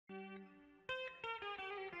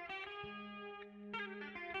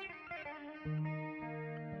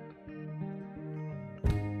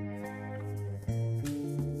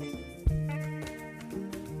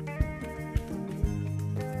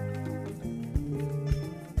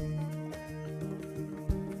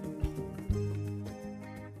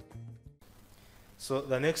So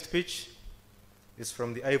the next pitch is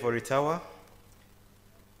from the Ivory Tower,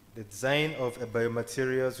 the design of a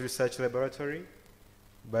biomaterials research laboratory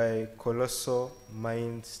by Colossal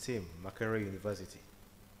Minds Team, Makerere University.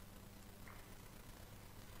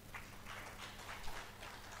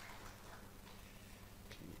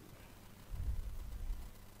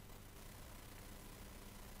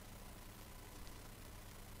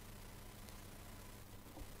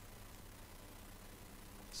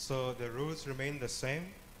 So the rules remain the same.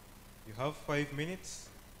 You have 5 minutes.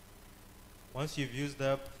 Once you've used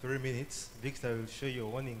up 3 minutes, Victor will show you a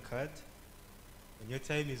warning card. When your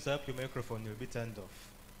time is up, your microphone will be turned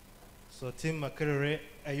off. So Team Makerere,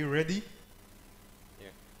 are you ready? Yeah.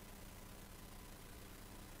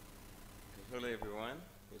 Hello everyone.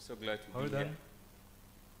 We're so glad to Hold be on. here.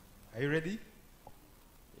 Are you ready?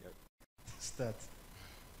 Yep. Start.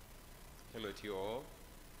 Hello to you all.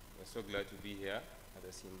 We're so glad to be here at the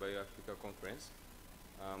Simbayo Africa Conference.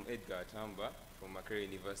 I'm Edgar Tamba from Makerere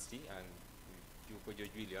University and George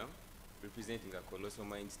William, representing the Colossal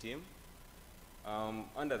Minds team.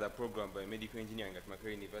 Under the program Biomedical Engineering at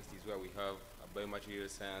Makerere University is where we have a biomaterial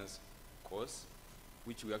science course,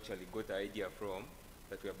 which we actually got the idea from,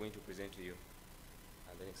 that we are going to present to you.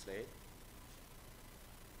 And the next slide.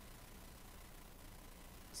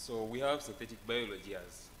 So we have synthetic biology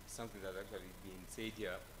as something that's actually been said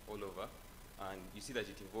here all over. And you see that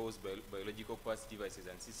it involves biological parts, devices,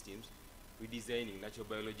 and systems, redesigning natural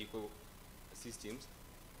biological systems,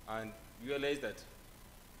 and realize that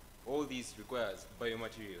all this requires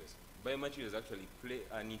biomaterials. Biomaterials actually play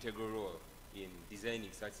an integral role in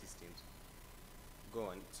designing such systems. Go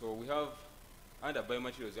on. So we have, under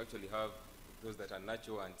biomaterials, we actually have those that are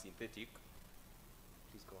natural and synthetic.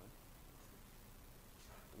 Please go on.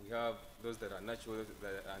 We have those that are natural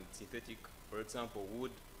and synthetic. For example,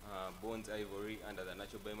 wood, bones, ivory, under the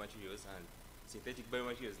natural biomaterials, and synthetic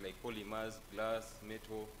biomaterials like polymers, glass,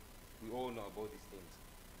 metal. We all know about these things.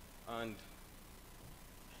 And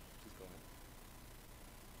please go on.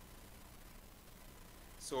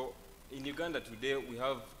 So in Uganda today, we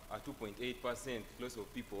have a 2.8% loss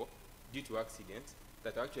of people due to accidents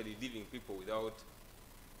that are actually leaving people without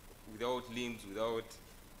limbs, without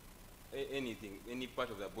anything, any part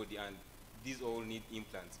of their body, and these all need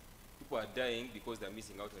implants. People are dying because they're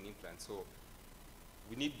missing out on implants. So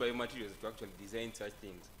we need biomaterials to actually design such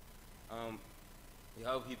things. We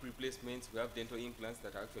have hip replacements, we have dental implants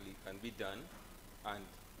that actually can be done, and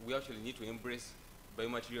we actually need to embrace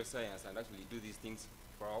biomaterial science and actually do these things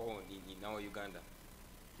for our own in our Uganda.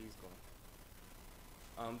 Please go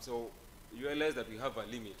on. So you realize that we have a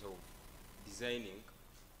limit of designing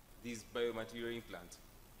these biomaterial implants.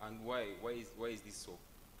 And why is this so?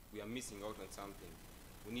 We are missing out on something.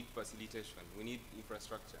 We need facilitation, we need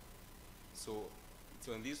infrastructure. So it's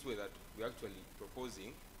on this way that we're actually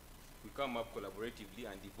proposing, we come up collaboratively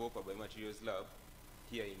and develop a biomaterials lab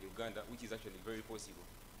here in Uganda, which is actually very possible.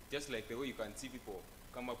 Just like the way you can see people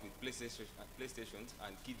come up with PlayStations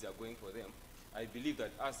and kids are going for them, I believe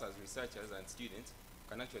that us as researchers and students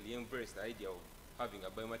can actually embrace the idea of having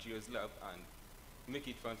a biomaterials lab and make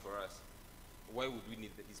it fun for us. Why would we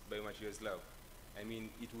need this biomaterials lab? I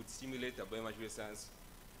mean, it would stimulate the biomaterial science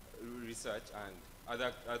research and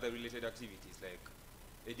other related activities like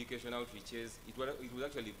education outreaches. It would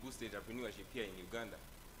actually boost entrepreneurship here in Uganda.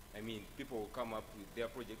 I mean, people will come up with their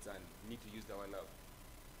projects and need to use our lab.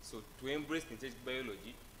 So to embrace synthetic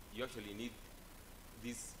biology, you actually need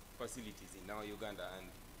these facilities in our Uganda, and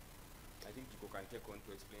I think people can take on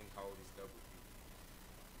to explain how this lab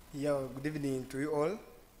would be. Yeah, good evening to you all.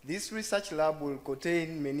 This research lab will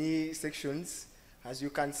contain many sections. As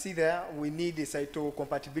you can see there, we need a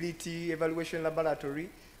cytocompatibility evaluation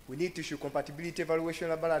laboratory. We need tissue compatibility evaluation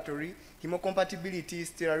laboratory, hemocompatibility,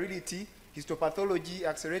 sterility, histopathology,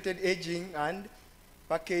 accelerated aging, and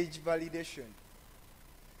package validation.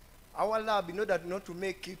 Our lab, in order not to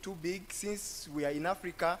make it too big, since we are in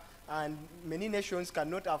Africa and many nations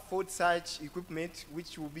cannot afford such equipment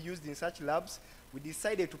which will be used in such labs, we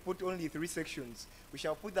decided to put only 3 sections. We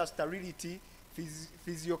shall put the sterility,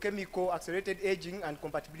 physiochemical, accelerated aging, and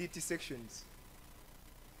compatibility sections.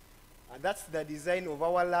 And that's the design of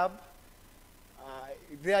our lab.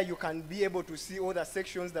 There you can be able to see all the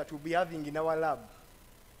sections that we'll be having in our lab.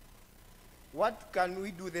 What can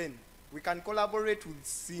we do then? We can collaborate with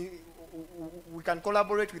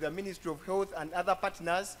the Ministry of Health and other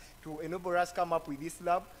partners to enable us come up with this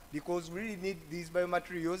lab, because we really need these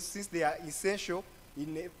biomaterials since they are essential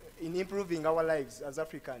in improving our lives as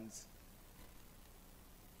Africans.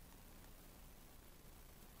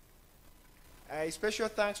 Special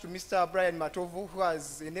thanks to Mr. Brian Matovu,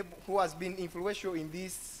 who has been influential in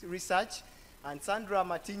this research. and Sandra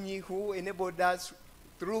Martini, who enabled us,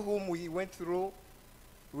 through whom we went through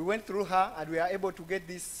her, and we are able to get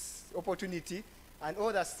this opportunity, and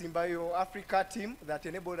all the Simbayo Africa team that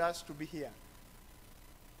enabled us to be here.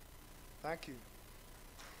 Thank you.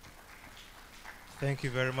 Thank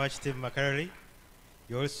you very much, Tim McCarry.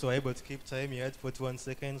 You're also able to keep time. You had 41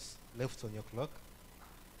 seconds left on your clock.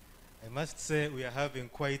 I must say we are having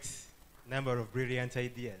quite a number of brilliant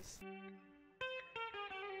ideas.